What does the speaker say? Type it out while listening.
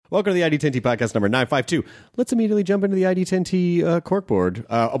Welcome to the ID10T podcast number 952. Let's immediately jump into the ID10T corkboard.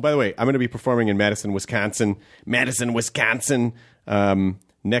 By the way, I'm going to be performing in Madison, Wisconsin.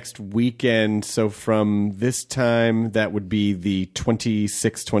 Next weekend. So from this time, that would be the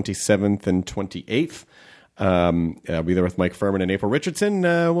 26th, 27th, and 28th. I'll be there with Mike Furman and April Richardson.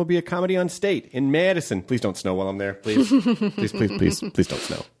 We'll be a Comedy on State in Madison. Please don't snow while I'm there. Please. Please don't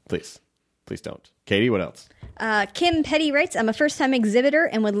snow. Please don't. Katie, what else? Kim Petty writes, I'm a first-time exhibitor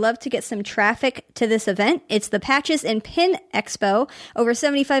and would love to get some traffic to this event. It's the Patches and Pin Expo. Over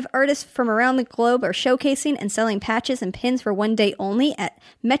 75 artists from around the globe are showcasing and selling patches and pins for one day only at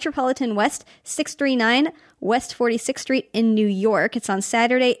Metropolitan West 639 West 46th Street in New York. It's on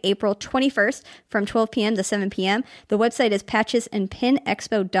Saturday, April 21st from 12 p.m. to 7 p.m. The website is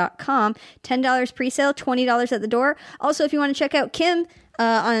patchesandpinexpo.com. $10 pre-sale, $20 at the door. Also, if you want to check out Kim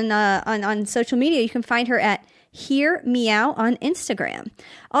on social media, you can find her at Hear Meow on Instagram.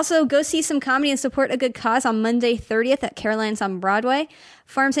 Also, go see some comedy and support a good cause on Monday 30th at Caroline's on Broadway.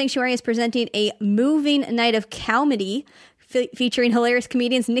 Farm Sanctuary is presenting a moving night of comedy featuring hilarious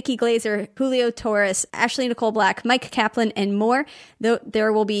comedians Nikki Glazer, Julio Torres, Ashley Nicole Black, Mike Kaplan, and more.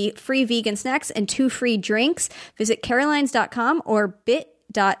 There will be free vegan snacks and 2 free drinks. Visit carolines.com or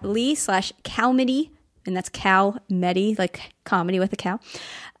bit.ly/cowmedy, and that's cow-medi, like comedy with a cow.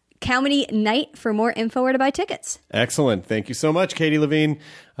 Comedy Night for more info or to buy tickets. Excellent. Thank you so much, Katie Levine.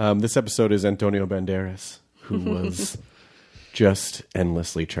 This episode is Antonio Banderas, who was just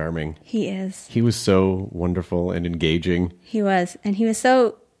endlessly charming. He is. He was so wonderful and engaging. He was. And he was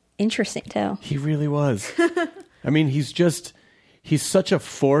so interesting, too. He really was. I mean, he's such a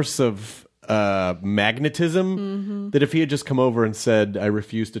force of magnetism that if he had just come over and said, I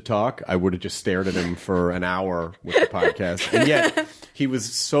refuse to talk, I would have just stared at him for an hour with the podcast. And yet he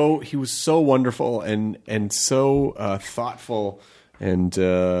was so wonderful and so thoughtful, and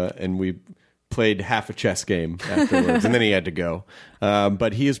we played half a chess game afterwards, and then he had to go.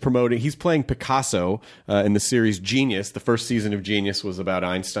 But he's playing Picasso in the series Genius. The first season of Genius was about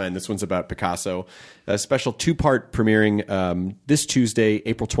Einstein. This one's about Picasso. A special 2-part premiering this Tuesday,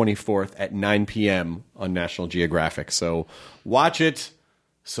 April 24th at 9 p.m. on National Geographic. So watch it,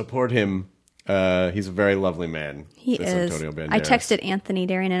 support him. He's a very lovely man. He is. Antonio Banderas. I texted Anthony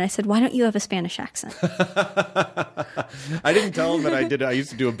Darian and I said, why don't you have a Spanish accent? I didn't tell him that I did. I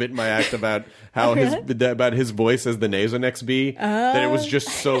used to do a bit in my act about how about his voice as the Nasonex bee, that it was just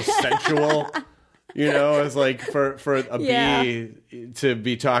so sensual. You know, it was like for a bee to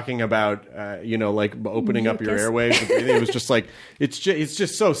be talking about, like opening up your airways. It was just like, it's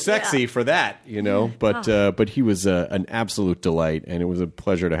just so sexy for that, But he was an absolute delight, and it was a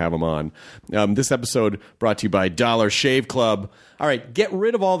pleasure to have him on. This episode brought to you by Dollar Shave Club. All right, get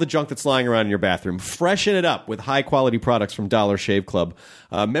rid of all the junk that's lying around in your bathroom. Freshen it up with high-quality products from Dollar Shave Club.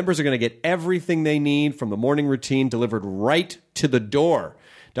 Members are going to get everything they need from the morning routine delivered right to the door.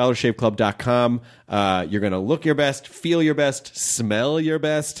 DollarShaveClub.com. You're going to look your best, feel your best, smell your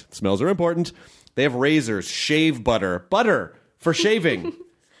best. Smells are important. They have razors, shave butter for shaving.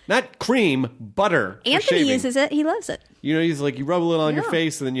 Not cream, butter for Anthony shaving. uses it. He loves it. He's like, you rub a little on your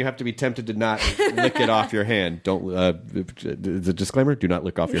face, and then you have to be tempted to not lick it off your hand. Don't. The disclaimer: do not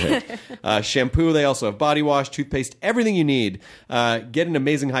lick off your hand. Shampoo. They also have body wash, toothpaste, everything you need. Get an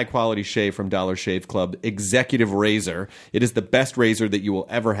amazing high quality shave from Dollar Shave Club Executive Razor. It is the best razor that you will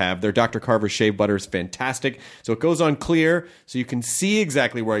ever have. Their Dr. Carver shave butter is fantastic. So it goes on clear, so you can see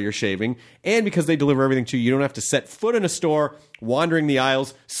exactly where you're shaving, and because they deliver everything to you, you don't have to set foot in a store, wandering the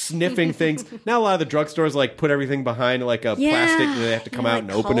aisles, sniffing things. Now a lot of the drugstores put everything behind like a plastic, and they have to come out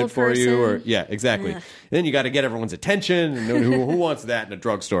and open it for you. Exactly. And then you got to get everyone's attention, and who wants that in a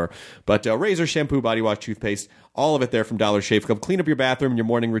drugstore? But razor, shampoo, body wash, toothpaste, all of it there from Dollar Shave Club. Clean up your bathroom and your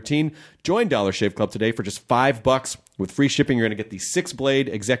morning routine. Join Dollar Shave Club today for just $5. With free shipping, you're going to get the 6-blade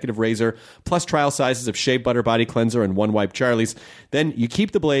executive razor, plus trial sizes of shave butter body cleanser and One Wipe Charlie's. Then you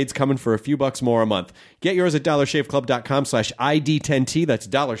keep the blades coming for a few bucks more a month. Get yours at dollarshaveclub.com/ID10T. That's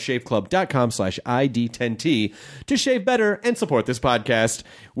dollarshaveclub.com/ID10T to shave better and support this podcast,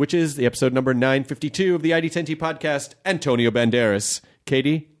 which is the episode number 952 of the ID10T podcast. Antonio Banderas.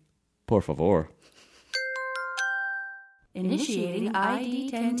 Katie, por favor. Initiating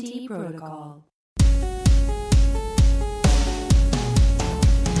ID10T protocol.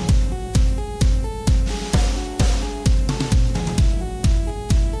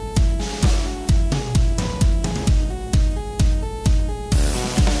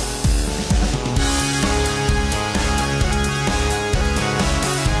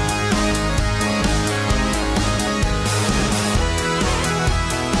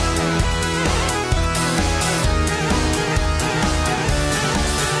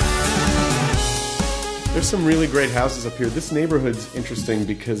 there's some really great houses up here. This neighborhood's interesting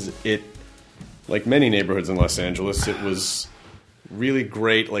because it, like many neighborhoods in Los Angeles, it was really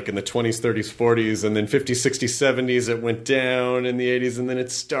great like in the 20s, 30s, 40s, and then 50s, 60s, 70s it went down in the 80s, and then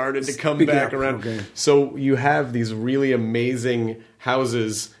it started to come back around. Okay. So you have these really amazing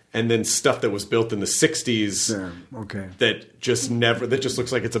houses and then stuff that was built in the 60s that just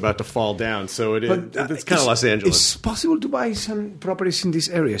looks like it's about to fall down. So it's kind of Los Angeles. It's possible to buy some properties in this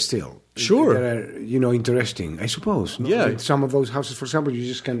area still. Sure. That are, interesting, I suppose. No? Yeah. Like some of those houses, for example, you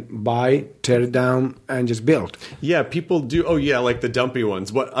just can buy, tear it down, and just build. Yeah, people do. Oh, yeah, like the dumpy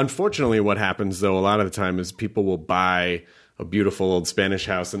ones. Unfortunately, what happens, though, a lot of the time is people will buy a beautiful old Spanish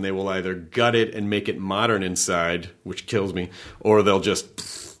house, and they will either gut it and make it modern inside, which kills me, or they'll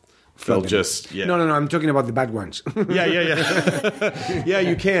just... No, I'm talking about the bad ones. Yeah. Yeah,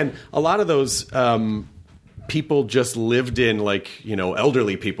 you can. A lot of those people just lived in,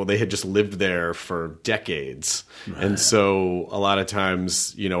 elderly people. They had just lived there for decades. Right. And so a lot of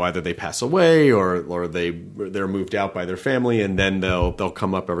times, either they pass away or they're moved out by their family, and then they'll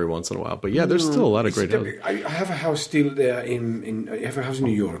come up every once in a while. But yeah, there's still a lot of great houses. I have a house still there I have a house in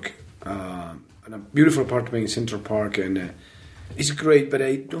New York, and a beautiful apartment in Central Park, and it's great, but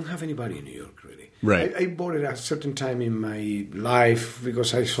I don't have anybody in New York, really. Right. I bought it at a certain time in my life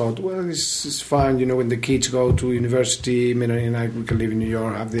because I thought, well, this is fine. When the kids go to university, Melanie and I, we can live in New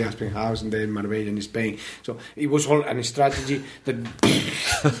York, have the Aspen house, and then Marbella in Spain. So it was all a strategy that...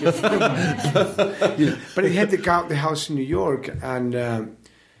 But I had the house in New York, and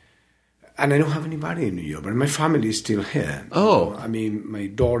I don't have anybody in New York, but my family is still here. Oh. My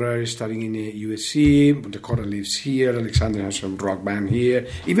daughter is studying in USC, Dakota lives here, Alexander has a rock band here.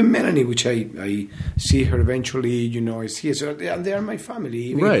 Even Melanie, which I see her eventually, is here. So they are my family,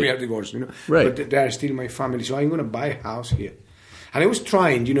 even if we are divorced, Right. But they are still my family, so I'm going to buy a house here. And I was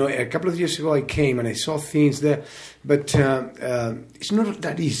trying, a couple of years ago I came and I saw things there, but it's not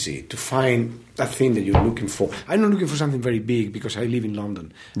that easy to find that thing that you're looking for. I'm not looking for something very big because I live in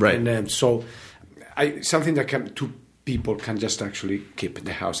London. Right. And so something that two people can just actually keep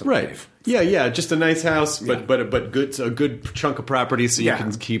the house right. alive. Yeah, just a nice house, but good, a good chunk of property so you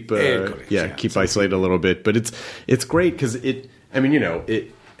can keep keep isolated a little bit. But it's great because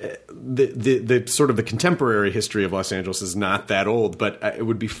the sort of the contemporary history of Los Angeles is not that old, but it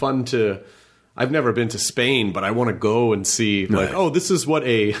would be fun to. I've never been to Spain, but I want to go and see this is what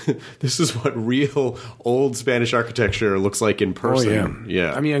real old Spanish architecture looks like in person. Oh,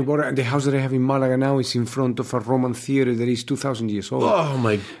 yeah. I bought the house that I have in Malaga now is in front of a Roman theater that is 2,000 years old. Oh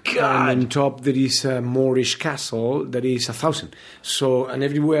my God! And on top there is a Moorish castle that is 1,000. So, and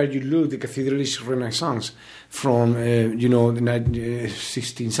everywhere you look, the cathedral is Renaissance from the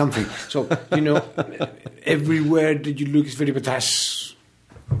 16 something. So everywhere that you look is very, but that's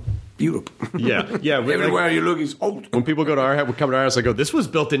Europe. Yeah. Everywhere you look is old. When people come to our house, I go, "This was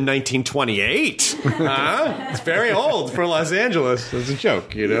built in 1928. It's very old for Los Angeles." It's a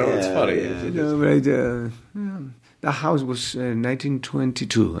joke, It's funny. The house was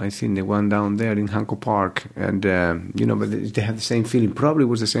 1922, I think, the one down there in Hancock Park, and but they had the same feeling. Probably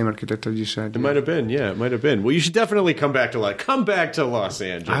was the same architect as you said. It might have been. Yeah, it might have been. Well, you should definitely come back to Los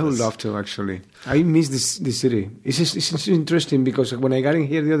Angeles. I would love to, actually. I miss this city. It's interesting because when I got in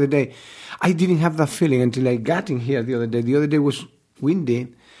here the other day, I didn't have that feeling until I got in here the other day. The other day was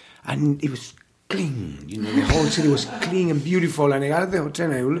windy, and it was clean. The whole city was clean and beautiful. And I got at the hotel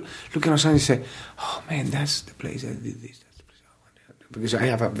and I look outside and say, "Oh man, that's the place I did this. That's the place I wanted." Because I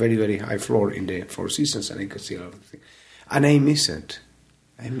have a very, very high floor in the Four Seasons, and I could see everything. And I miss it.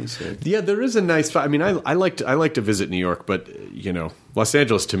 Yeah, there is a nice. I like to visit New York, but Los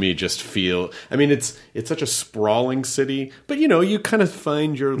Angeles to me just it's such a sprawling city. But you kind of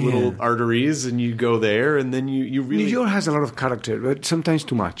find your little arteries, and you go there, and then you really. New York has a lot of character, but sometimes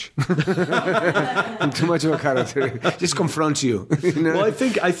too much. Too much of a character just confronts you. Well,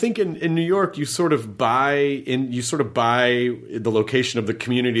 I think in New York you sort of buy the location of the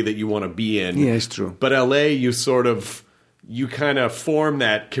community that you want to be in. Yeah, it's true. But LA, you kind of form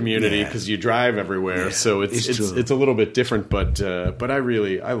that community because you drive everywhere, so it's a little bit different. But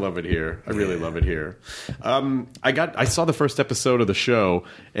I love it here. I really love it here. I saw the first episode of the show,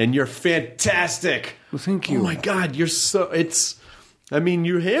 and you're fantastic. Well, thank you. Oh my God, you're so.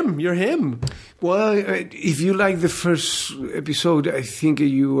 You're him. You're him. Well, if you like the first episode, I think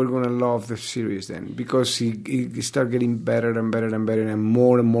you are going to love the series then, because it starts getting better and better and better and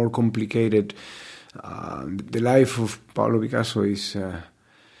more complicated. The life of Pablo Picasso is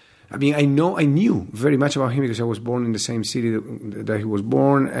I mean, I knew very much about him because I was born in the same city that he was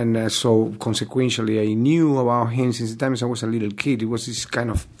born, and so consequentially, I knew about him since the time I was a little kid. It was this kind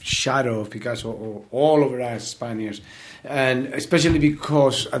of shadow of Picasso all over us Spaniards, and especially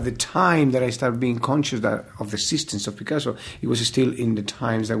because at the time that I started being conscious of the existence of Picasso, it was still in the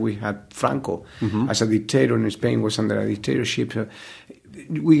times that we had Franco as a dictator, and Spain was under a dictatorship.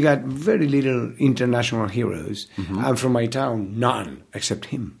 We got very little international heroes, and from my town, none except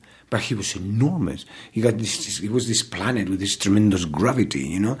him. But he was enormous. He was this planet with this tremendous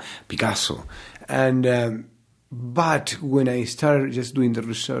gravity, Picasso. And but when I started just doing the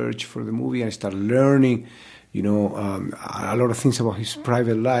research for the movie, I started learning, a lot of things about his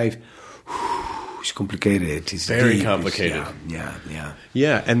private life. It's complicated. It's very deep. complicated.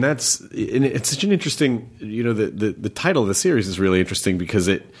 Yeah. And it's such an interesting. The title of the series is really interesting because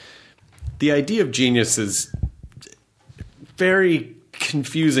the idea of genius is very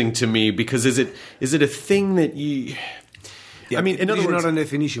confusing to me because is it a thing that you? Yeah, I mean, in other words, not a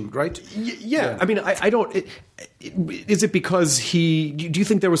definition, right? Yeah. I mean, I don't. Is it because do you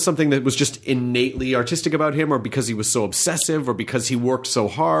think there was something that was just innately artistic about him, or because he was so obsessive, or because he worked so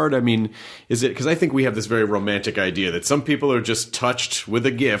hard? I mean, is it because I think we have this very romantic idea that some people are just touched with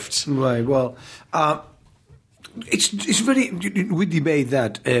a gift, right? Well. It's very. We debate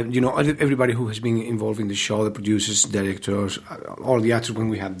that. Everybody who has been involved in the show, the producers, directors, all the actors, when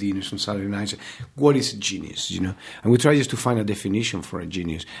we have dinners on Saturday nights, what is a genius? And we try just to find a definition for a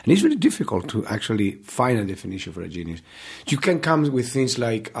genius, and it's very difficult to actually find a definition for a genius. You can come with things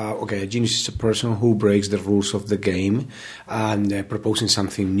like, a genius is a person who breaks the rules of the game and proposing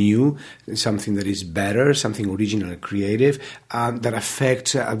something new, something that is better, something original and creative that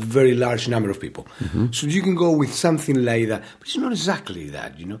affects a very large number of people. So you can go with something like that, but it's not exactly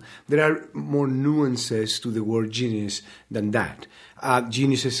that, There are more nuances to the word genius than that.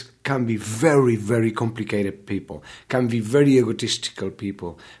 Geniuses can be very, very complicated people, can be very egotistical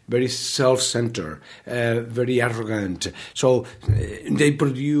people, very self-centered, very arrogant. So they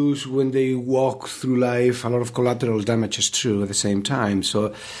produce, when they walk through life, a lot of collateral damages too at the same time.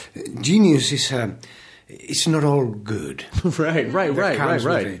 So genius is it's not all good. Right. It,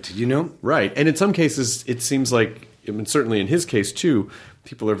 Right. And in some cases, it seems like, certainly in his case too,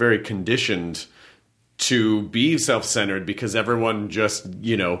 people are very conditioned to be self-centered because everyone just,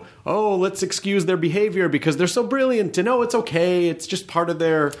 let's excuse their behavior because they're so brilliant. And it's okay. It's just part of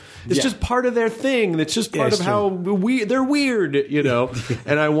their. It's just part of their thing. It's just part of how they're weird.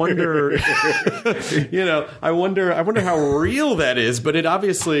 And I wonder, I wonder how real that is. But it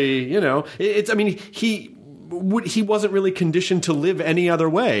obviously, it's. I mean, he wasn't really conditioned to live any other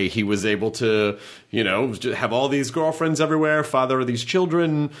way. He was able to, have all these girlfriends everywhere, father these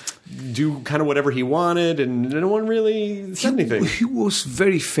children, do kind of whatever he wanted, and no one really said anything. He was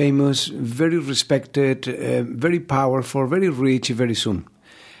very famous, very respected, very powerful, very rich very soon.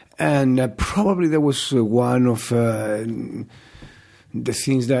 And probably that was one of the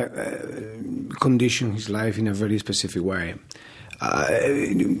things that conditioned his life in a very specific way.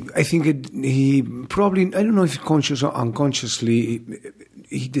 I think he probably, I don't know if conscious or unconsciously,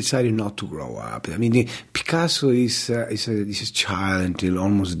 he decided not to grow up. I mean, Picasso is a child until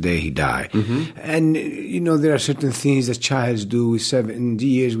almost the day he died. And, there are certain things that childs do with 7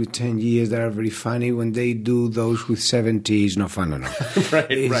 years, with 10 years that are very funny. When they do those with 70, it's not fun at all.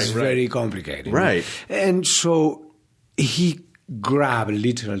 It's very complicated. Right. And so he grabbed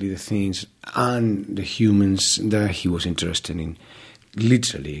literally the things and the humans that he was interested in.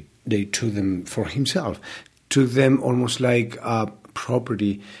 Literally, they took them for himself, took them almost like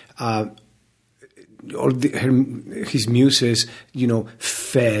property. His muses,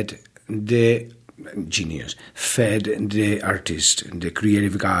 fed the genius, fed the artist, the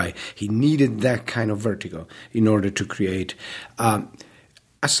creative guy. He needed that kind of vertigo in order to create. At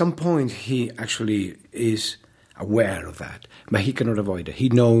some point, he actually is aware of that, but he cannot avoid it. He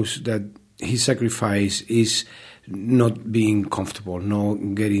knows that his sacrifice is not being comfortable,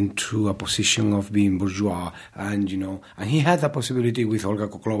 not getting to a position of being bourgeois, and he had that possibility with Olga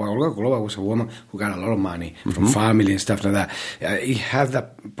Koklova. Olga Koklova was a woman who got a lot of money from family and stuff like that. He had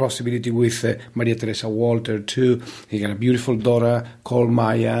that possibility with Maria Teresa Walter too. He got a beautiful daughter called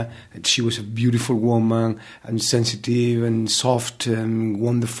Maya. She was a beautiful woman and sensitive and soft and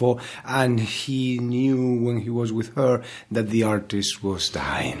wonderful. And he knew when he was with her that the artist was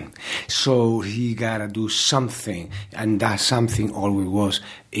dying. So he gotta do something. And that something always was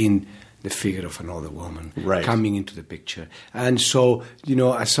in the figure of another woman Right. coming into the picture. And so,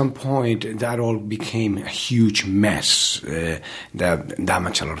 at some point, that all became a huge mess that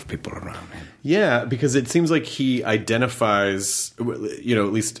damaged a lot of people around him. Yeah, because it seems like he identifies, at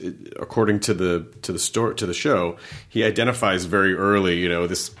least according to the show, he identifies very early.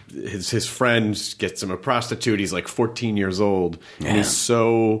 His friend gets him a prostitute. He's like 14 years old, and he's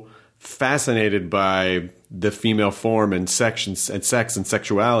so fascinated by the female form and sex and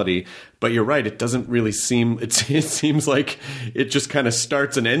sexuality. But you're right; it doesn't really seem. It seems like it just kind of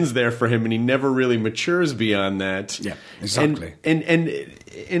starts and ends there for him, and he never really matures beyond that. Yeah, exactly. And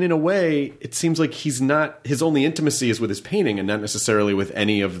in a way, it seems like he's not. His only intimacy is with his painting, and not necessarily with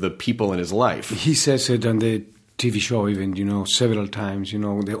any of the people in his life. He says it on the TV show even, several times,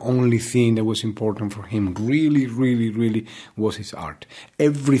 the only thing that was important for him really, really, really was his art.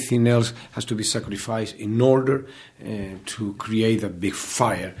 Everything else has to be sacrificed in order to create a big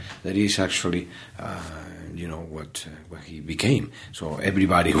fire that is actually, what he became. So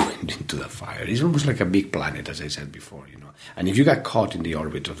everybody went into the fire. It's almost like a big planet, as I said before, And if you got caught in the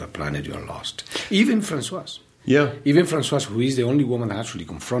orbit of the planet, you are lost. Even Françoise. Yeah. Even Françoise, who is the only woman that actually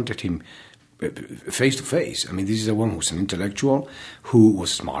confronted him face to face. I mean, this is a woman who's an intellectual, who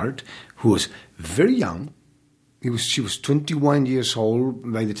was smart, who was very young. She was 21 years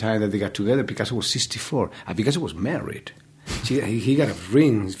old by the time that they got together. Picasso was 64. And Picasso was married. He got a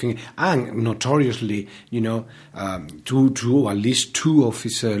ring, and notoriously, at least two of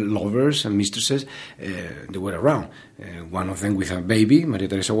his lovers and mistresses, they were around. One of them with a baby, Maria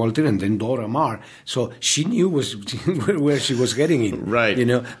Teresa Walter, and then Dora Maar. So she knew where she was getting in, right?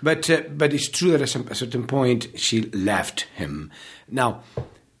 But it's true that at a certain point she left him. Now,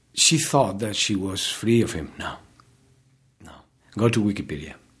 she thought that she was free of him. No. Go to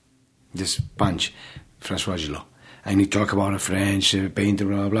Wikipedia. Just punch François Gillot. And you talk about a French painter,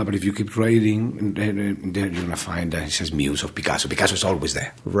 blah, blah, blah. But if you keep reading, there you're going to find that it says muse of Picasso. Picasso is always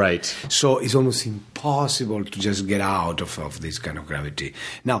there. Right. So it's almost impossible to just get out of this kind of gravity.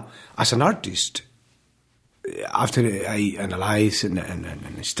 Now, as an artist, after I analyze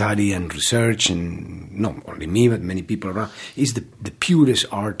and study and research, and not only me, but many people around, is the purest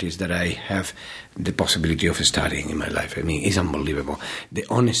artist that I have the possibility of studying in my life. I mean, it's unbelievable. The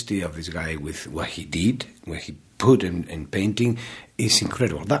honesty of this guy with what he did, what he put in painting, is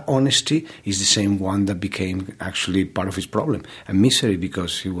incredible. That honesty is the same one that became actually part of his problem, a misery,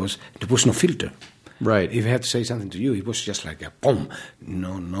 because there was no filter. Right. If he had to say something to you, it was just like a boom.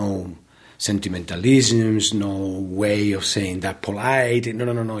 No sentimentalisms, no way of saying that polite.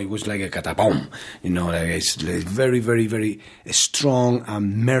 No. It was like a catapom. It's very, very, very strong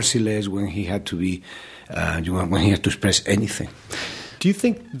and merciless when he had to be, when he had to express anything. Do you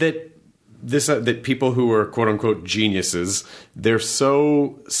think that that people who are quote unquote geniuses, they're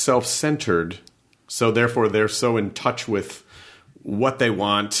so self-centered, so therefore they're so in touch with what they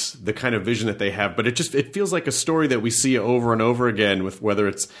want, the kind of vision that they have, but it feels like a story that we see over and over again, with whether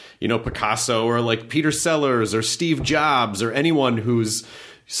it's Picasso or like Peter Sellers or Steve Jobs or anyone who's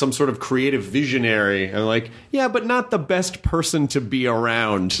some sort of creative visionary, and but not the best person to be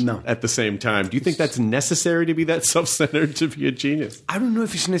around at the same time. Do you think that's necessary to be that self-centered, to be a genius? I don't know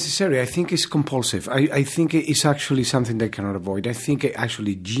if it's necessary. I think it's compulsive. I think it's actually something they cannot avoid. I think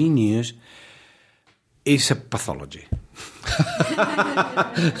actually genius is a pathology.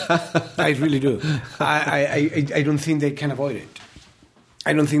 I really do. I don't think they can avoid it.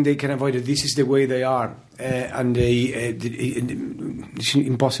 This is the way they are, and it's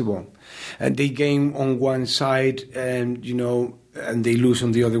impossible. And they gain on one side, and they lose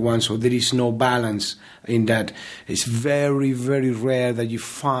on the other one. So there is no balance in that. It's very, very rare that you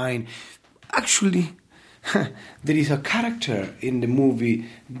find. Actually, there is a character in the movie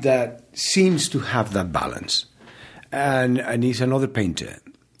that seems to have that balance, and he's another painter,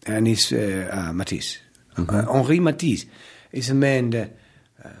 and he's Matisse. Henri Matisse is a man that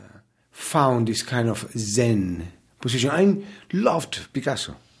found this kind of Zen position. I loved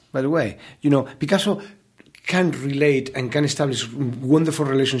Picasso, by the way. Picasso can relate and can establish wonderful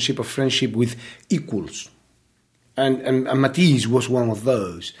relationship of friendship with equals, and Matisse was one of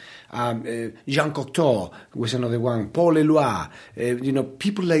those. Jean Cocteau was another one. Paul Eluard,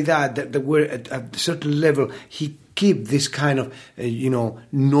 people like that were at a certain level. He kept this kind of,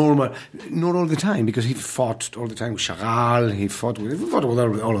 normal, not all the time, because he fought all the time with Chagall. He fought with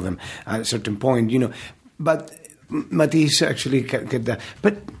all of them at a certain point, But Matisse actually kept that.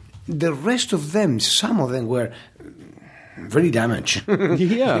 But the rest of them, some of them were very damaged.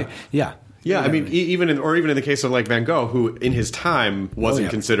 Yeah. Yeah. Yeah, I mean, even in the case of like Van Gogh, who in his time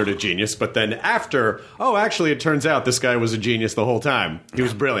wasn't considered a genius, but then after, actually, it turns out this guy was a genius the whole time. He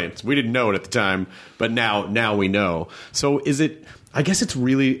was brilliant. We didn't know it at the time, but now we know. So is it? I guess it's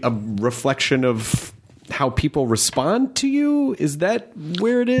really a reflection of how people respond to you. Is that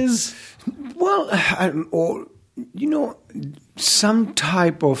where it is? Well, or some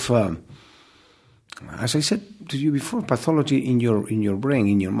type of. As I said to you before, pathology in your brain,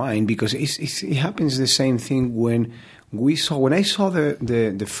 in your mind, because it happens the same thing when I saw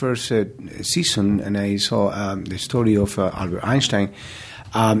the first season and I saw the story of Albert Einstein.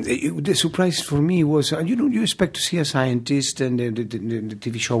 The surprise for me was, you expect to see a scientist, and the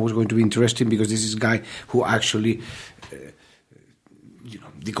TV show was going to be interesting because this is a guy who actually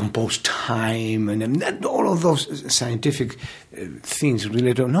decompose time and all of those scientific things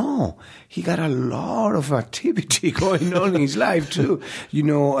related. No, he got a lot of activity going on in his life too,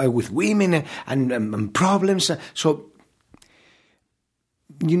 with women and problems. So,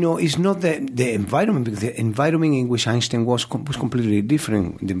 it's not the environment, because the environment in which Einstein was completely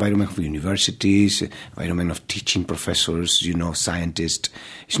different. The environment of universities, environment of teaching professors, scientists.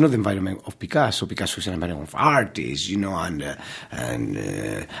 It's not the environment of Picasso. Picasso is an environment of artists, and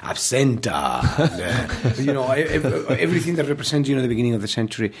absenta, and, everything that represents, the beginning of the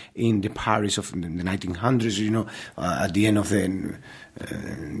century in the Paris of the 1900s, at the end of the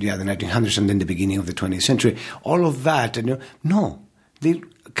 1900s, and then the beginning of the 20th century. All of that, no. They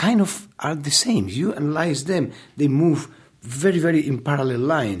kind of are the same. You analyze them, they move very, very in parallel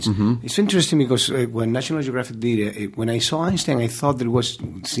lines. Mm-hmm. It's interesting because when National Geographic did it, when I saw Einstein, I thought that it was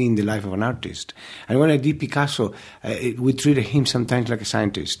seeing the life of an artist. And when I did Picasso, we treated him sometimes like a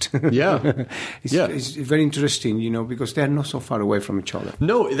scientist. Yeah. It's very interesting, because they are not so far away from each other.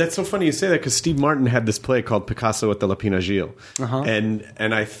 No, that's so funny you say that, because Steve Martin had this play called Picasso at the La Pinagile. Uh-huh. And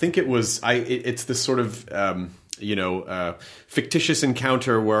I think it's this sort of... fictitious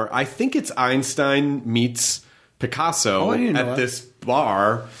encounter where I think it's Einstein meets Picasso at this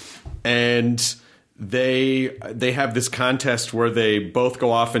bar, and they have this contest where they both go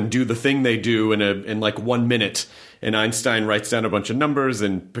off and do the thing they do in like 1 minute, and Einstein writes down a bunch of numbers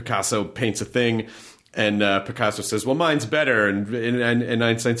and Picasso paints a thing. And Picasso says, well, mine's better. And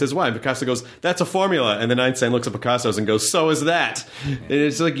Einstein says, why? And Picasso goes, that's a formula. And then Einstein looks at Picasso's and goes, so is that. And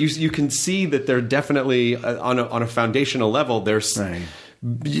it's like you can see that they're definitely, on a foundational level, there's... Right.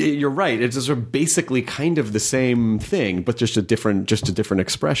 You're right. It's sort of basically kind of the same thing, but just a different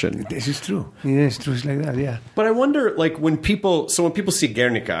expression. This is true. Yeah, it's true. It's like that, yeah. But I wonder, like, when people see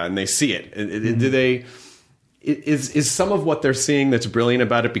Guernica and they see it, do they... Is some of what they're seeing that's brilliant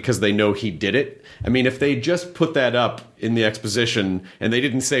about it because they know he did it? I mean, if they just put that up in the exposition and they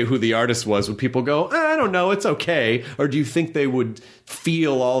didn't say who the artist was, would people go, I don't know, it's okay? Or do you think they would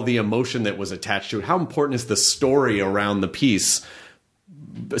feel all the emotion that was attached to it? How important is the story around the piece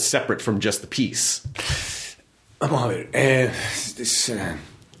separate from just the piece? This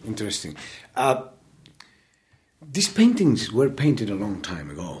interesting. These paintings were painted a long time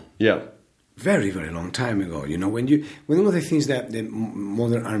ago. Yeah. Very, very long time ago. One of the things that the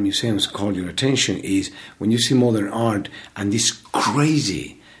modern art museums call your attention is when you see modern art and this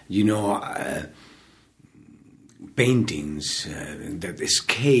crazy, paintings that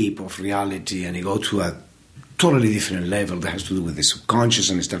escape of reality and they go to a totally different level that has to do with the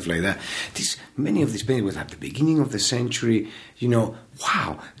subconscious and stuff like that. Many of these paintings were at the beginning of the century.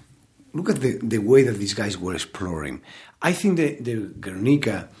 Wow. Look at the way that these guys were exploring. I think the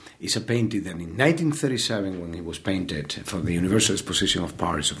Guernica is a painting that in 1937, when it was painted for the Universal Exposition of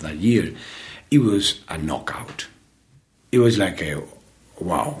Paris of that year, it was a knockout. It was like a,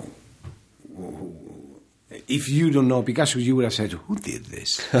 wow. If you don't know Picasso, you would have said, who did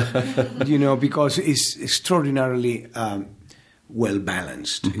this? Because it's extraordinarily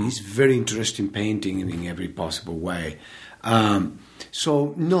well-balanced. Mm-hmm. It's very interesting painting in every possible way. I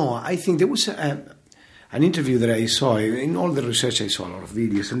think there was an interview that I saw. In all the research, I saw a lot of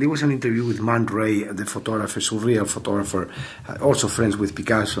videos. And there was an interview with Man Ray, the photographer, surreal photographer, also friends with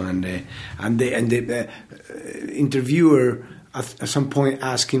Picasso. And the interviewer at some point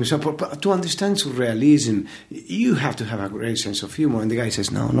asked him, but to understand surrealism, you have to have a great sense of humor. And the guy says,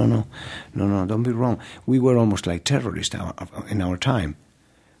 no, don't be wrong. We were almost like terrorists in our time.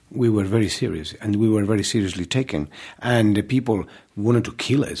 we were very serious, and we were very seriously taken. And the people wanted to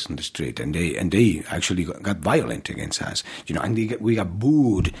kill us on the street, and they actually got violent against us, and we got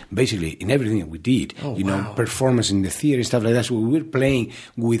booed basically in everything that we did, performance in the theater and stuff like that. So we were playing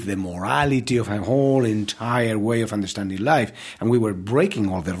with the morality of a whole entire way of understanding life, and we were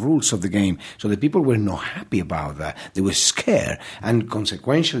breaking all the rules of the game. So the people were not happy about that. They were scared, and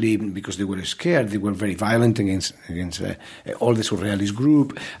consequentially, because they were scared, they were very violent against all the surrealist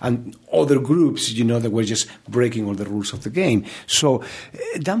group and other groups, that were just breaking all the rules of the game. So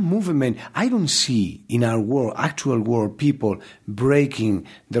that movement, I don't see in our actual world, people breaking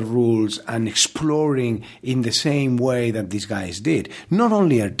the rules and exploring in the same way that these guys did. Not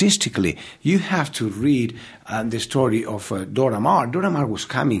only artistically, you have to read the story of Dora Maar. Dora Maar was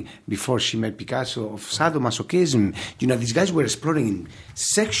coming, before she met Picasso, of sadomasochism. These guys were exploring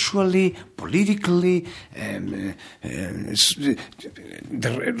sexually, politically, the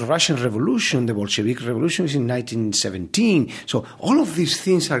Russian Revolution, the Bolshevik Revolution was in 1917. So all of these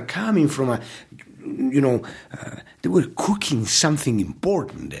things are coming from they were cooking something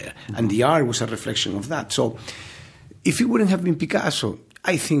important there, and the art was a reflection of that. So if it wouldn't have been Picasso,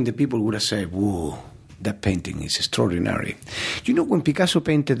 I think the people would have said, whoa, that painting is extraordinary. When Picasso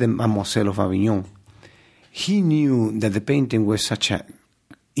painted the Mademoiselle of Avignon, he knew that the painting was such an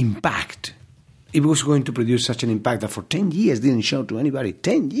impact. It was going to produce such an impact that for 10 years didn't show to anybody.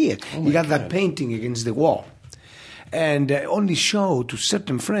 10 years. He got that painting against the wall. And only show to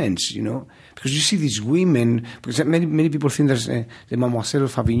certain friends, because you see these women, because many people think there's the Mademoiselle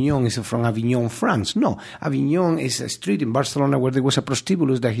of Avignon is from Avignon, France. No, Avignon is a street in Barcelona where there was a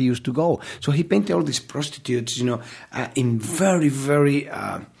prostibulus that he used to go. So he painted all these prostitutes, in very, very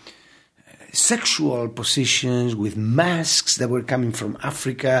sexual positions with masks that were coming from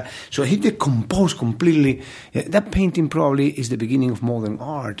Africa. So he decomposed completely. That painting probably is the beginning of modern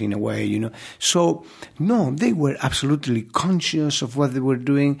art in a way, So, no, they were absolutely conscious of what they were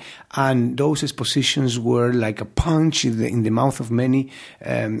doing, and those expositions were like a punch in the mouth of many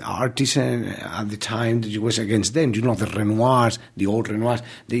artists at the time that it was against them. The Renoirs, the old Renoirs,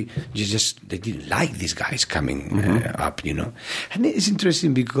 they didn't like these guys coming up, And it's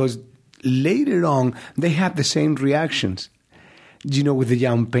interesting because later on, they have the same reactions, with the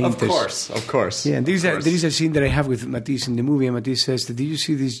young painters. Of course. Yeah, there is a scene that I have with Matisse in the movie, and Matisse says, "Did you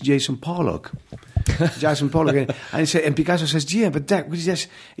see this Jason Pollock?" and Picasso says, "Yeah, but that was it's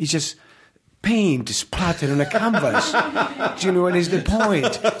just paint splattered on a canvas." And it's the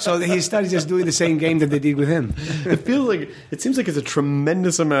point. So he started just doing the same game that they did with him. It seems like it's a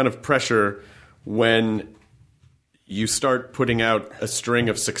tremendous amount of pressure when you start putting out a string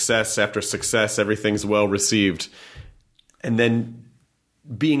of success after success, everything's well received, and then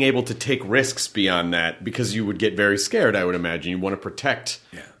being able to take risks beyond that, because you would get very scared, I would imagine. You want to protect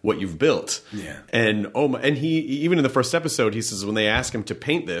what you've built. Yeah. And he, even in the first episode, he says when they asked him to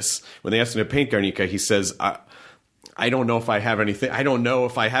paint Guernica, he says, I don't know if I have anything. I don't know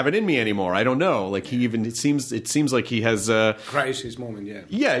if I have it in me anymore. I don't know. Like it seems like he has a crisis moment.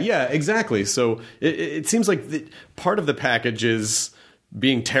 Yeah, exactly. So it seems like part of the package is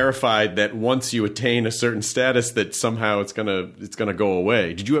being terrified that once you attain a certain status, that somehow it's gonna go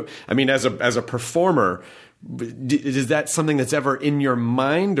away. Did you? I mean, as a performer, is that something that's ever in your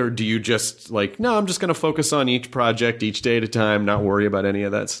mind, or do you just no, I'm just going to focus on each project, each day at a time, not worry about any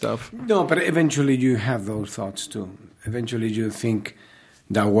of that stuff? No, but eventually you have those thoughts too. Eventually you think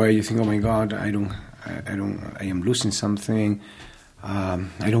that way. You think, oh my God, I am losing something.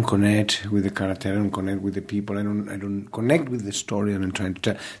 I don't connect with the character. I don't connect with the people. I don't connect with the story that I'm trying to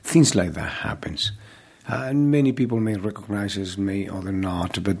tell. Things like that happens. And many people may recognize it, may other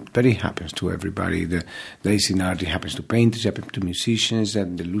not, but it happens to everybody. There is in art, it happens to painters, it happens to musicians,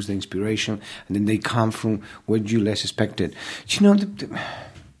 that they lose the inspiration, and then they come from what you less expected. I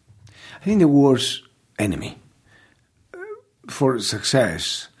think the worst enemy for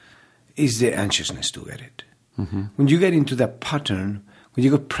success is the anxiousness to get it. Mm-hmm. When you get into that pattern, when you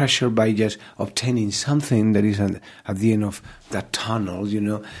get pressured by just obtaining something that is at the end of that tunnel,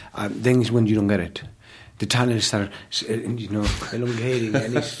 then is when you don't get it. The tunnels start, elongating,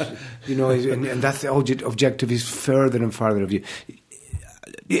 and and that's the objective is further and farther of you.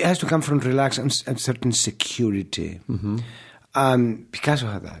 It has to come from relax and certain security. Mm-hmm. Picasso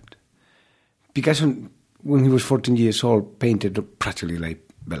had that. Picasso, when he was 14 years old, painted practically like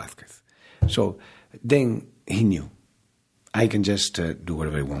Velázquez. So then he knew, I can just do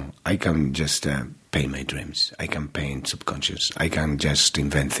whatever I want. I can just paint my dreams. I can paint subconscious. I can just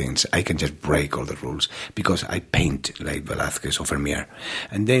invent things. I can just break all the rules because I paint like Velázquez or Vermeer.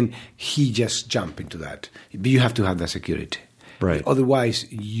 And then he just jumped into that. But you have to have that security. Right. Otherwise,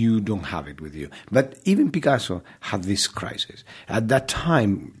 you don't have it with you. But even Picasso had this crisis. At that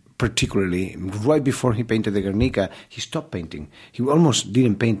time, particularly, right before he painted the Guernica, he stopped painting. He almost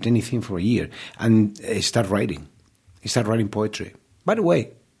didn't paint anything for a year. And he started writing. He started writing poetry. By the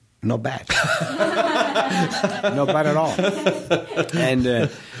way, not bad. Not bad at all.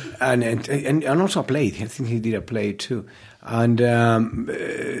 And also a play. I think he did a play too. And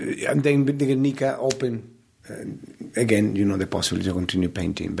then the Guernica opened again, the possibility to continue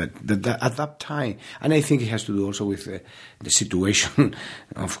painting. But at that time, and I think it has to do also with the situation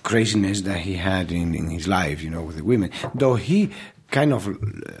of craziness that he had in his life, with the women. Though he kind of,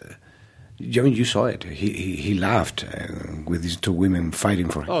 you saw it. He laughed with these two women fighting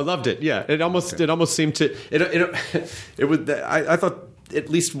for him. Oh, loved it. Yeah, it almost seemed to it was. I thought at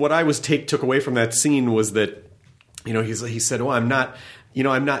least what I took away from that scene was that, he said, "Oh, I'm not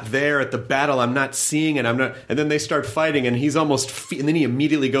there at the battle. I'm not seeing it. I'm not." And then they start fighting, and he's almost. And then he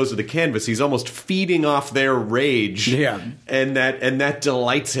immediately goes to the canvas. He's almost feeding off their rage. Yeah, and that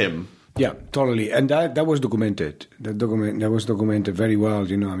delights him. Yeah, totally, and that was documented. That was documented very well.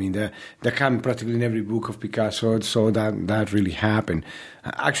 That came practically in every book of Picasso. So that really happened.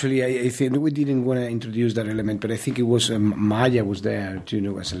 Actually, I think we didn't want to introduce that element, but I think it was Maya was there,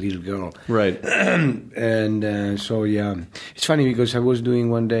 as a little girl, right? And so yeah, it's funny because I was doing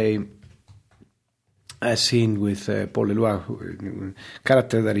one day a scene with Paul Leloir,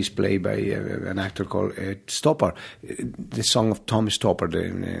 character that is played by an actor called Stopper, the son of Tom Stopper,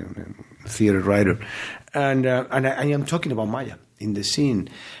 the theater writer. And I am talking about Maya in the scene.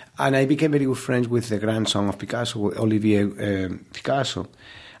 And I became very good friends with the grandson of Picasso, Olivier Picasso.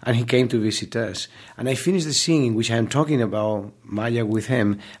 And he came to visit us. And I finished the scene in which I am talking about Maya with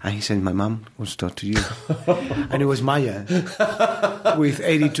him. And he said, "My mom wants to talk to you." And it was Maya, with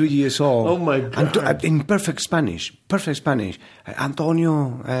 82 years old. Oh, my God. And in perfect Spanish.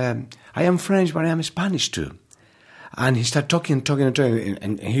 "Antonio, I am French, but I am Spanish too." And he started talking,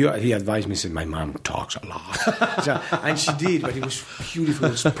 and he advised me, said, "My mom talks a lot." And she did, but it was beautiful,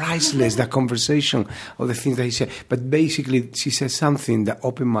 it was priceless, that conversation, of the things that he said. But basically, she said something that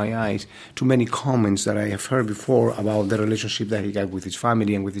opened my eyes to many comments that I have heard before about the relationship that he got with his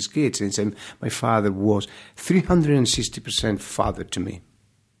family and with his kids. And he said, "My father was 360% father to me.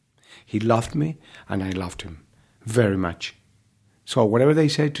 He loved me, and I loved him very much. So whatever they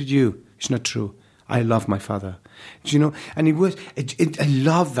say to you, it's not true. I love my father." And it was, I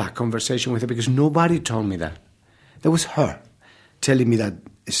love that conversation with her because nobody told me that. That was her telling me that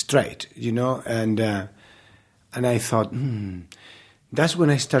straight, and I thought, that's when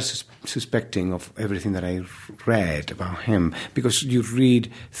I started suspecting of everything that I read about him, because you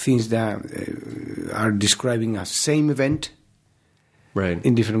read things that are describing a same event, right,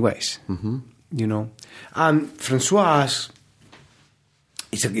 in different ways, And Françoise,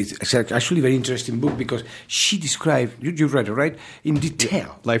 it's actually a very interesting book because she described, you read it, right? In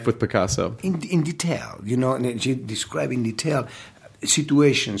detail. Life with Picasso. In detail, and she described in detail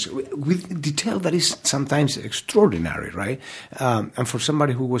situations with detail that is sometimes extraordinary, right? And for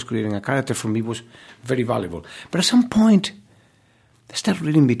somebody who was creating a character, for me, it was very valuable. But at some point, I started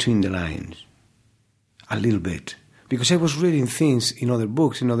reading between the lines a little bit because I was reading things in other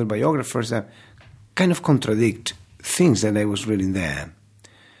books, in other biographers that kind of contradict things that I was reading there.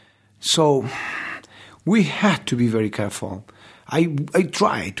 So we had to be very careful. I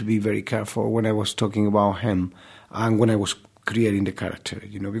tried to be very careful when I was talking about him and when I was creating the character,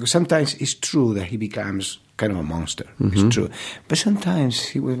 because sometimes it's true that he becomes kind of a monster. Mm-hmm. It's true. But sometimes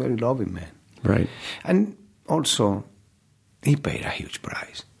he was a very loving man. Right. And also, he paid a huge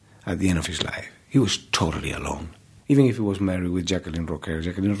price at the end of his life. He was totally alone. Even if he was married with Jacqueline Roquet.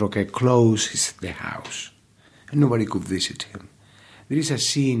 Jacqueline Roquet closed the house and nobody could visit him. There is a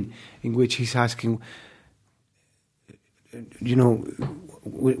scene in which he's asking, we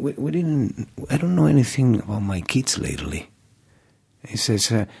didn't. I don't know anything about my kids lately. He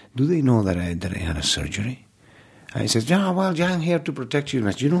says, "Do they know that I had a surgery?" And he says, "Yeah, well, I'm here to protect you."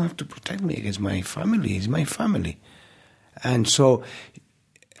 But you don't have to protect me against my family. It's my family. And so,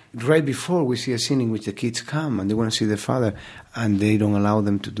 right before we see a scene in which the kids come and they want to see their father, and they don't allow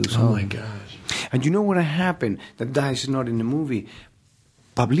them to do so. Oh my gosh! And you know what happened? That is not in the movie.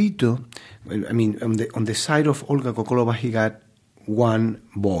 Pablito, on the side of Olga Kokolova, he got one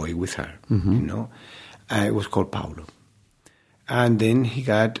boy with her, it was called Paulo. And then he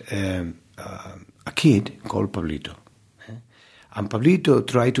got a kid called Pablito. And Pablito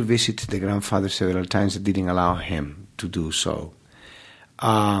tried to visit the grandfather several times that didn't allow him to do so.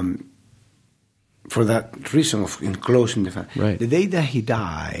 for that reason of enclosing the family. Right. The day that he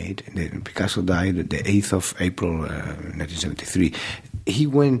died, Picasso died the 8th of April 1973, he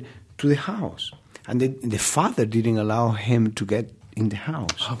went to the house. And the father didn't allow him to get in the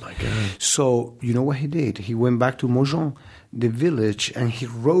house. Oh, my God. So, you know what he did? He went back to Mojon, the village, and he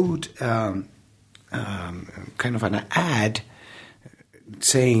wrote kind of an ad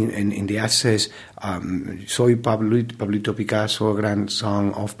saying, in the ad says, soy Pablito Picasso,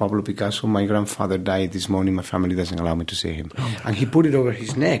 grandson of Pablo Picasso. My grandfather died this morning. My family doesn't allow me to see him. And he put it over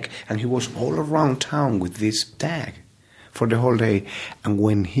his neck, and he was all around town with this tag for the whole day. And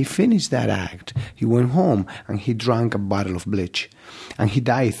when he finished that act, he went home and he drank a bottle of bleach. And he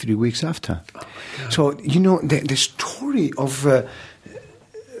died 3 weeks after. Oh, so, you know, the story of the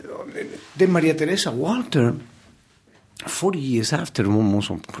Maria Teresa Walter, 40 years after,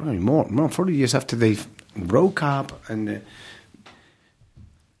 almost probably more, 40 years after they broke up, and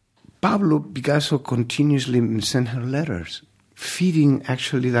Pablo Picasso continuously sent her letters, feeding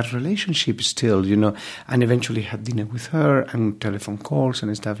actually that relationship still, you know, and eventually had dinner with her and telephone calls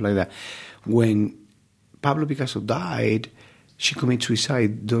and stuff like that. When Pablo Picasso died, she committed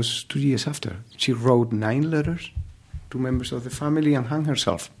suicide those 2 years after. She wrote 9 letters to members of the family and hung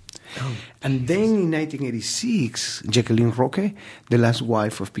herself. Oh, and then in 1986, Jacqueline Roque, the last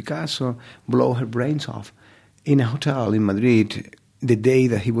wife of Picasso, blew her brains off in a hotel in Madrid the day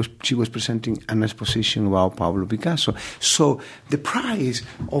that she was presenting an exposition about Pablo Picasso. So the price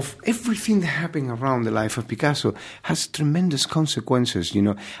of everything that happened around the life of Picasso has tremendous consequences, you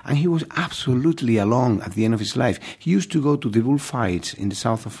know. And he was absolutely alone at the end of his life. He used to go to the bullfights in the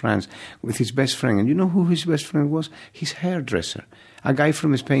south of France with his best friend. And you know who his best friend was? His hairdresser, a guy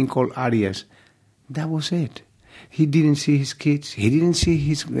from Spain called Arias. That was it. He didn't see his kids. He didn't see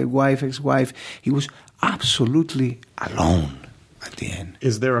his ex-wife. He was absolutely alone at the end.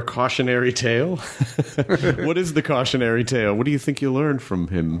 Is there a cautionary tale? What is the cautionary tale? What do you think you learned from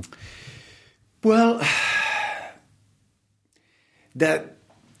him? Well, that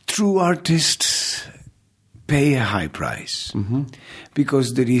true artists pay a high price,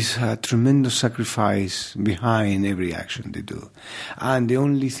 because there is a tremendous sacrifice behind every action they do. And the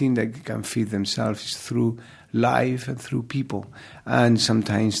only thing that can feed themselves is through life and through people. And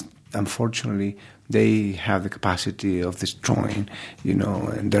sometimes, unfortunately, they have the capacity of destroying, you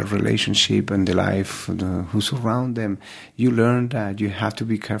know, their relationship and the life who surround them. You learn that you have to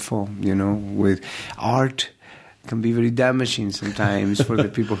be careful, you know, with art. Can be very damaging sometimes for the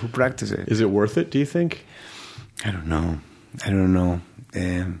people who practice it. Is it worth it, do you think? I don't know. I don't know.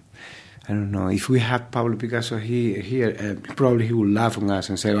 If we had Pablo Picasso here, probably he would laugh on us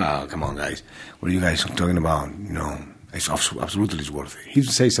and say, "Well, come on, guys. What are you guys talking about? No, it's absolutely worth it." He would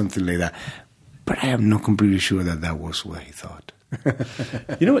say something like that. But I am not completely sure that was what he thought.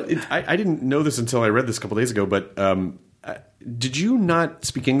 You know what? I didn't know this until I read this a couple days ago, but did you not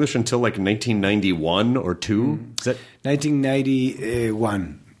speak English until like 1991 or 2? Is that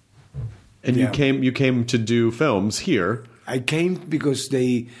 1991? And yeah. you came to do films here. I came because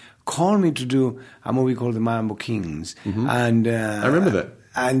they called me to do a movie called The Mambo Kings. And I remember that.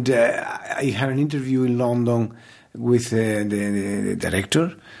 And I had an interview in London with the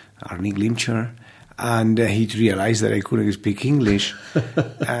director, Arnie Glimcher, and he realized that I couldn't speak English.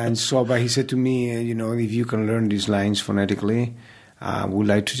 And so but he said to me, you know, if you can learn these lines phonetically, I would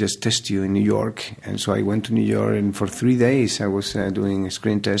like to just test you in New York. And so I went to New York, and for 3 days I was doing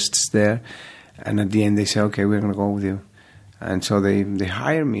screen tests there. And at the end they said, okay, we're going to go with you. And so they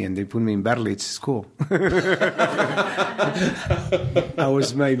hired me and they put me in Berlitz School. That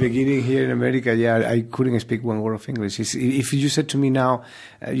was my beginning here in America. Yeah, I couldn't speak one word of English. If you said to me now,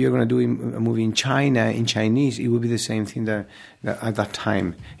 you're going to do a movie in China, in Chinese, it would be the same thing that at that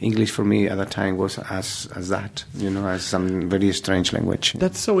time. English for me at that time was as that, you know, as some very strange language.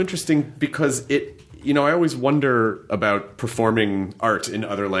 That's so interesting because you know, I always wonder about performing art in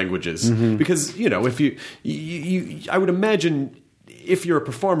other languages because, you know, if you I would imagine if you're a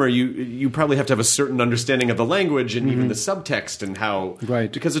performer, you probably have to have a certain understanding of the language and even the subtext and how,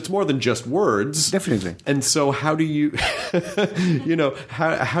 right? Because it's more than just words, definitely. And so, how do you, you know,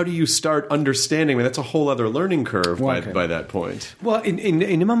 how do you start understanding? I mean, that's a whole other learning curve by that point. Well, in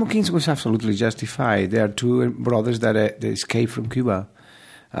the Mambo Kings was absolutely justified. There are 2 brothers that they escaped from Cuba.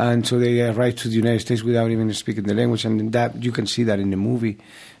 And so they arrived to the United States without even speaking the language, and that you can see that in the movie.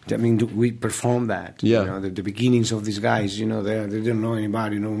 I mean, we perform that. Yeah. You know, the beginnings of these guys. You know, they don't know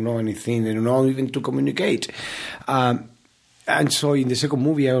anybody, don't know anything, they don't know even to communicate. And so in the second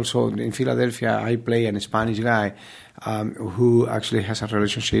movie, I also in Philadelphia, I play a Spanish guy, who actually has a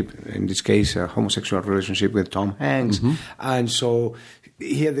relationship, in this case, a homosexual relationship with Tom Hanks. And so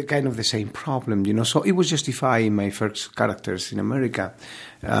he had the same problem, So it was justifying my first characters in America.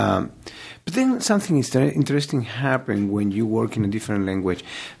 But then something interesting happened when you work in a different language.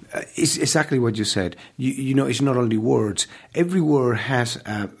 It's exactly what you said. It's not only words. Every word has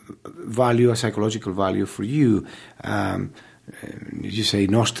a value, a psychological value for you. You say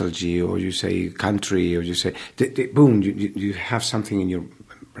nostalgia, or you say country, or you say, boom, you have something in your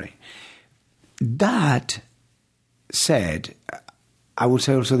brain. That said, I would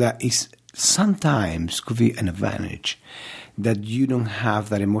say also that is sometimes could be an advantage that you don't have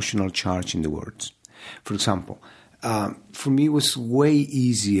that emotional charge in the words. For example, for me, it was way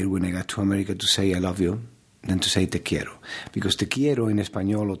easier when I got to America to say I love you than to say te quiero. Because te quiero in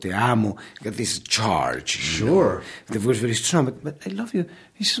Espanol or te amo got this charge. Sure. The word's very strong, but I love you,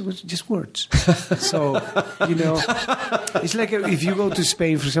 it's just words. So, it's like if you go to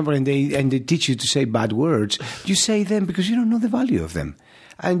Spain, for example, and they teach you to say bad words, you say them because you don't know the value of them.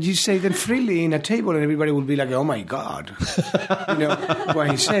 And you say them freely in a table, and everybody will be like, oh my God, what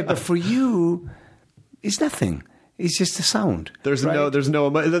he said. But for you, it's nothing. It's just a sound. There's no.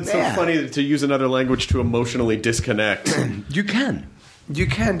 That's so funny to use another language to emotionally disconnect. You can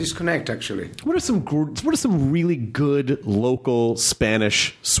disconnect. Actually, what are some really good local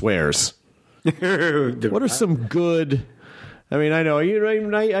Spanish swears? What are some good? I mean, I know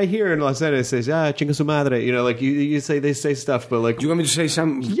I hear in Los Angeles says chinga su madre. You say they say stuff, but like, do you want me to say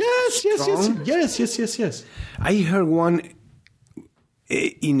some? Yes. I heard one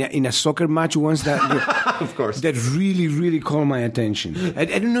in a soccer match once that of course, that really, really caught my attention. I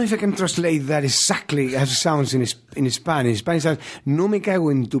don't know if I can translate that exactly as it sounds in Spanish. Spanish says, no me cago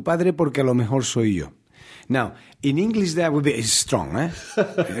en tu padre porque a lo mejor soy yo. Now, in English, that would be strong, eh?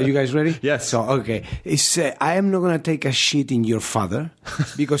 Are you guys ready? Yes. So, okay. It's, I am not going to take a shit in your father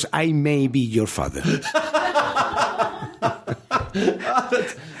because I may be your father.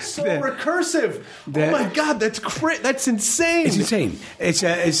 That's so recursive. Oh my God, that's insane. It's insane.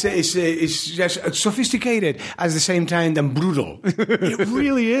 It's just sophisticated at the same time than brutal. It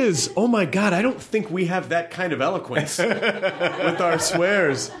really is. Oh my God, I don't think we have that kind of eloquence with our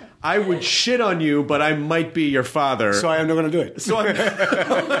swears. I would shit on you, but I might be your father. So I am not going to do it. So I'm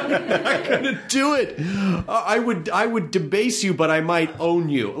not going to do it. I would debase you, but I might own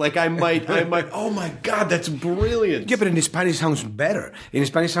you. Like I might. Oh my God, that's brilliant. Yeah, but in Spanish sounds better. In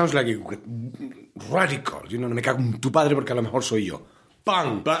Spanish sounds like radical. Me cago en tu padre porque a lo mejor soy yo.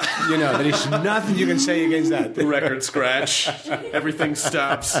 Bang! There is nothing you can say against that. Record scratch. Everything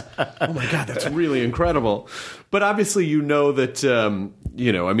stops. Oh my God, that's really incredible. But obviously, that,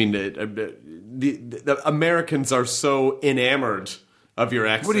 the Americans are so enamored of your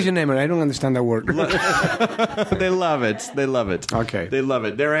accent. What is enamored? I don't understand that word. They love it. Okay. They love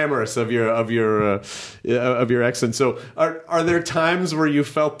it. They're amorous of your accent. So, are there times where you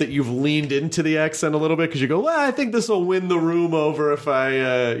felt that you've leaned into the accent a little bit because you go, well, I think this will win the room over if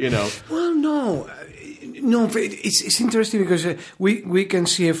I, Well, no. No, it's interesting because we can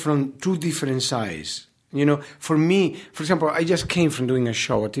see it from two different sides. For me, for example, I just came from doing a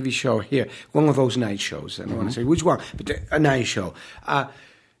TV show here, one of those night shows. I don't want to say which one, but a night show.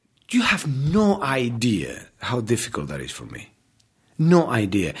 You have no idea how difficult that is for me. No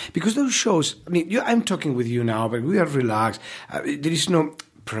idea. Because those shows, I'm talking with you now, but we are relaxed. There is no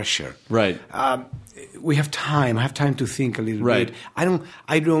pressure. Right. We have time. I have time to think a little right. bit. I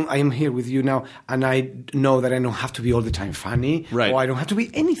am here with you now, and I know that I don't have to be all the time funny, right. or I don't have to be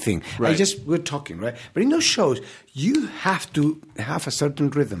anything. Right. We're talking, right? But in those shows, you have to have a certain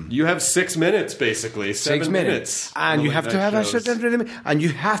rhythm. You have 6 minutes, basically. 7 minutes. And you have to have a certain rhythm, and you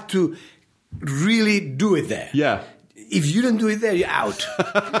have to really do it there. Yeah. If you don't do it there, you're out.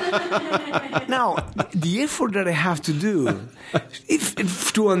 Now, the effort that I have to do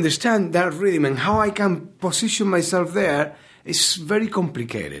if to understand that rhythm and how I can position myself there is very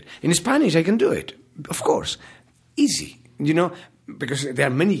complicated. In Spanish, I can do it, of course. Easy, because there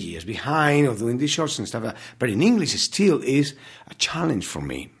are many years behind of doing these shows and stuff like that. But in English, it still is a challenge for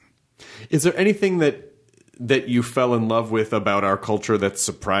me. Is there anything that you fell in love with about our culture that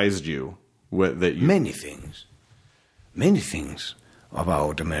surprised you? Many things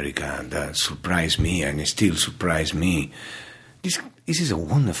about America that surprised me and still surprise me. This is a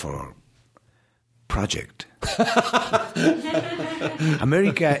wonderful project.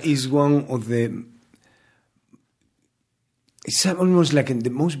 America is one of the... It's almost like the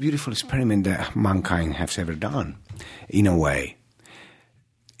most beautiful experiment that mankind has ever done, in a way.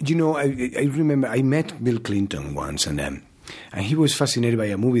 I remember I met Bill Clinton once, and And he was fascinated by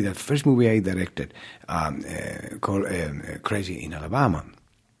a movie, the first movie I directed, called Crazy in Alabama.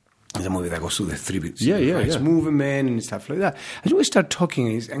 It's a movie that goes through the civil rights movement and stuff like that. And we start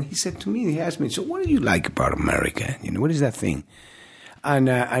talking, and he said to me, he asked me, so what do you like about America? What is that thing? And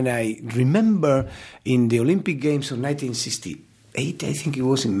I remember in the Olympic Games of 1968, I think it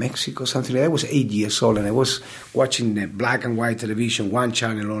was in Mexico, something like that. I was 8 years old, and I was watching the black and white television, one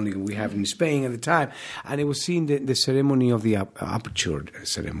channel only we have in Spain at the time, and I was seeing the ceremony of the aperture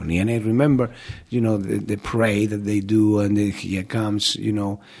ceremony. And I remember, the parade that they do, and here comes,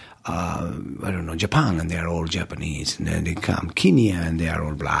 I don't know, Japan, and they are all Japanese, and then they come Kenya, and they are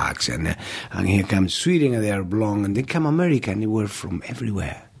all blacks, and here comes Sweden, and they are blonde, and then come America, and they were from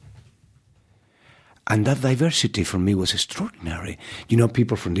everywhere. And that diversity for me was extraordinary.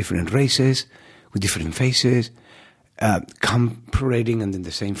 People from different races, with different faces, come parading under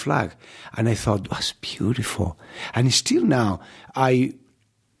the same flag. And I thought, that's beautiful. And still now, I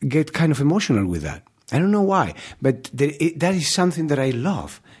get kind of emotional with that. I don't know why, but that is something that I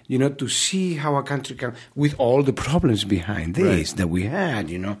love, to see how a country can, with all the problems behind this that we had,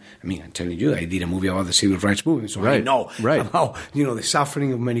 I mean, I'm telling you, I did a movie about the civil rights movement, so I know about, the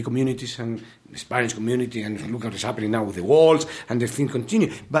suffering of many communities and the Spanish community, and look at what's happening now with the walls, and the thing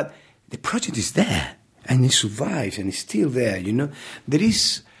continues. But the project is there, and it survives, and it's still there, There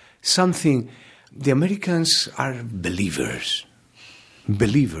is something, the Americans are believers.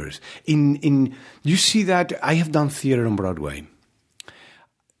 You see that I have done theater on Broadway.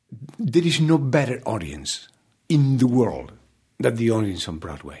 There is no better audience in the world than the audience on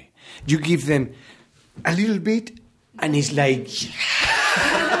Broadway. You give them a little bit, and it's like,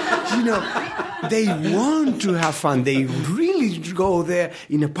 they want to have fun. They really go there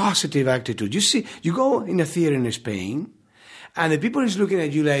in a positive attitude. You see, you go in a theater in Spain, and the people is looking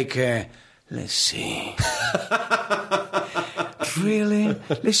at you like, let's see. Really?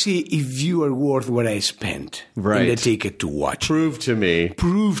 Let's see if you are worth what I spent in the ticket to watch. Prove to me.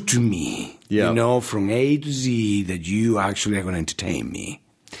 From A to Z that you actually are going to entertain me.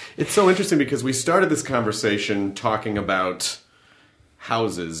 It's so interesting because we started this conversation talking about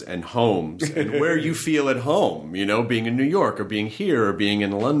houses and homes and where you feel at home, being in New York or being here or being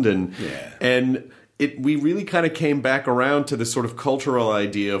in London. Yeah. And we really kind of came back around to this sort of cultural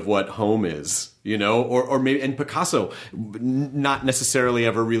idea of what home is, or maybe, and Picasso not necessarily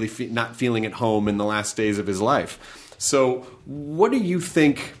ever really not feeling at home in the last days of his life. So what do you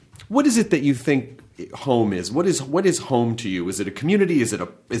think, what is it that you think home is? What is home to you? Is it a community? Is it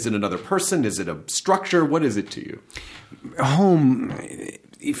another person? Is it a structure? What is it to you? Home,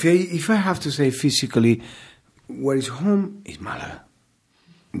 if I have to say physically, what is home is Malaga.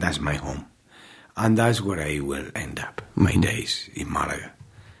 That's my home. And that's where I will end up my days, in Malaga.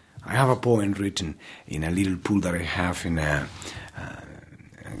 I have a poem written in a little pool that I have in a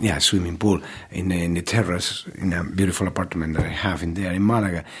swimming pool in the terrace, in a beautiful apartment that I have in there in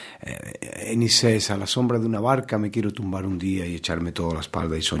Malaga. And it says, a la sombra de una barca me quiero tumbar un día y echarme toda la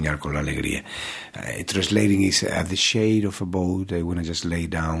espalda y soñar con la alegría. Translating is, at the shade of a boat, I want to just lay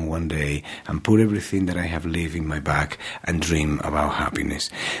down one day and put everything that I have lived in my back and dream about happiness.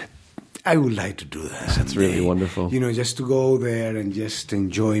 I would like to do that. That's really wonderful. Just to go there and just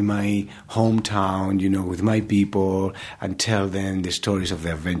enjoy my hometown, with my people and tell them the stories of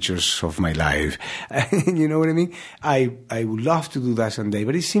the adventures of my life. You know what I mean? I would love to do that someday.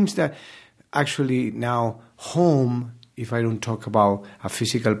 But it seems that actually now home, if I don't talk about a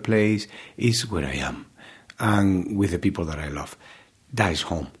physical place, is where I am and with the people that I love. That is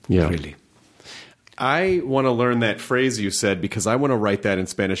home, really. I want to learn that phrase you said because I want to write that in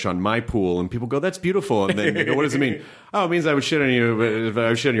Spanish on my pool, and people go, "That's beautiful." And then, what does it mean? Oh, it means I would shit on you. But if I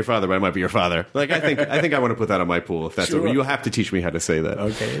would shit on your father, but I might be your father. Like I think I want to put that on my pool. If that's you'll have to teach me how to say that.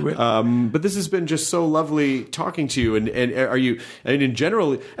 Okay. But this has been just so lovely talking to you, and are you? And in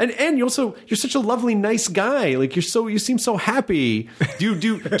general, and you also you're such a lovely, nice guy. Like you seem so happy. Do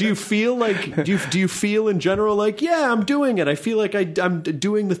you feel like do you feel in general like I'm doing it? I feel like I'm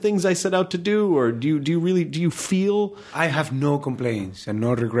doing the things I set out to do, or do you feel? I have no complaints and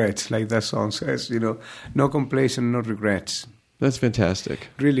no regrets, like that song says. No complaints and no regrets. That's fantastic.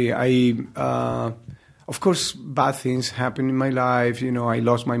 Really, of course, bad things happen in my life. I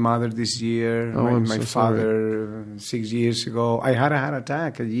lost my mother this year. My father 6 years ago. I had a heart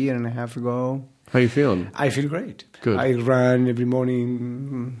attack a year and a half ago. How are you feeling? I feel great. Good. I run every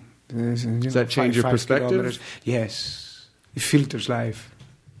morning. Does that change your perspective? Kilometers. Yes. It filters life.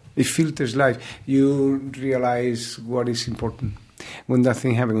 You realize what is important. When that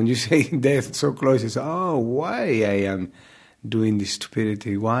thing happens, when you say death so close, it's, why I am doing this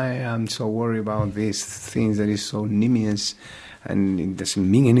stupidity? Why I'm so worried about these things that is so nimious and it doesn't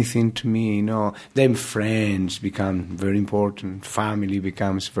mean anything to me, you know. Then friends become very important. Family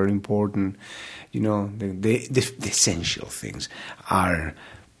becomes very important. You know, the essential things are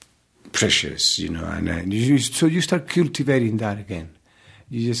precious, you know. And so you start cultivating that again.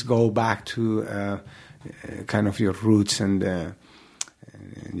 You just go back to kind of your roots and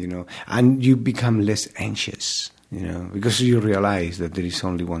you know, and you become less anxious, you know, because you realize that there is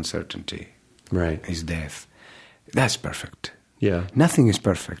only one certainty. Right. Is death. That's perfect. Yeah. Nothing is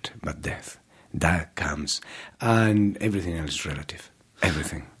perfect but death. That comes. And everything else is relative.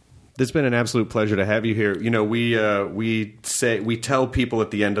 Everything. It's been an absolute pleasure to have you here. You know, we tell people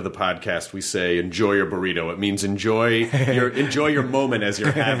at the end of the podcast, we say, enjoy your burrito. It means enjoy your moment as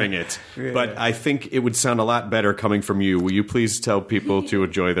you're having it. Yeah. But I think it would sound a lot better coming from you. Will you please tell people to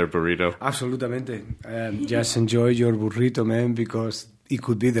enjoy their burrito? Absolutamente. Just enjoy your burrito, man, because it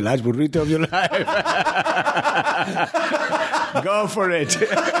could be the last burrito of your life. Go for it.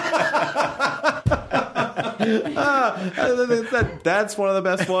 That's one of the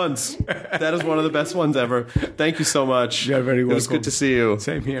best ones. That is one of the best ones ever. Thank you so much. You're very welcome. It was good to see you.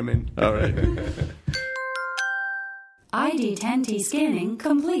 Same here, man. All right. ID10T scanning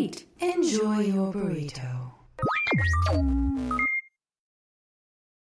complete. Enjoy your burrito.